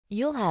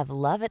You'll have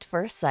love at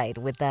first sight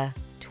with the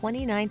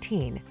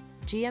 2019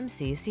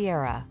 GMC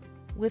Sierra.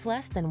 With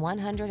less than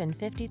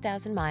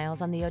 150,000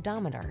 miles on the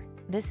odometer,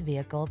 this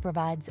vehicle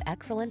provides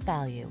excellent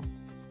value.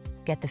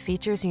 Get the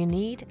features you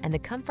need and the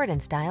comfort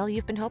and style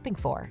you've been hoping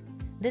for.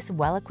 This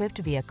well-equipped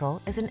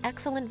vehicle is an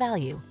excellent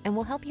value and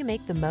will help you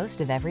make the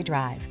most of every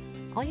drive.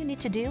 All you need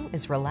to do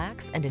is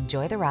relax and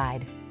enjoy the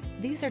ride.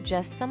 These are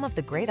just some of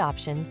the great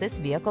options this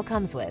vehicle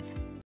comes with: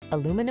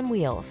 aluminum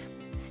wheels,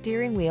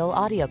 steering wheel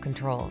audio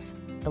controls,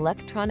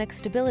 electronic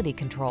stability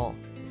control,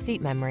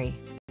 seat memory,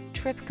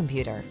 trip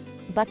computer,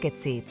 bucket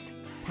seats,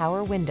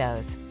 power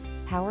windows,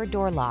 power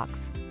door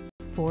locks,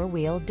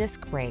 four-wheel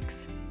disc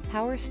brakes,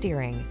 power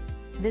steering.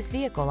 This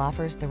vehicle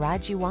offers the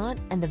ride you want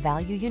and the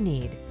value you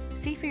need.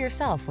 See for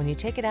yourself when you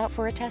take it out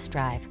for a test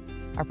drive.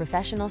 Our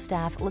professional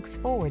staff looks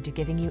forward to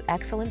giving you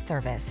excellent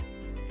service.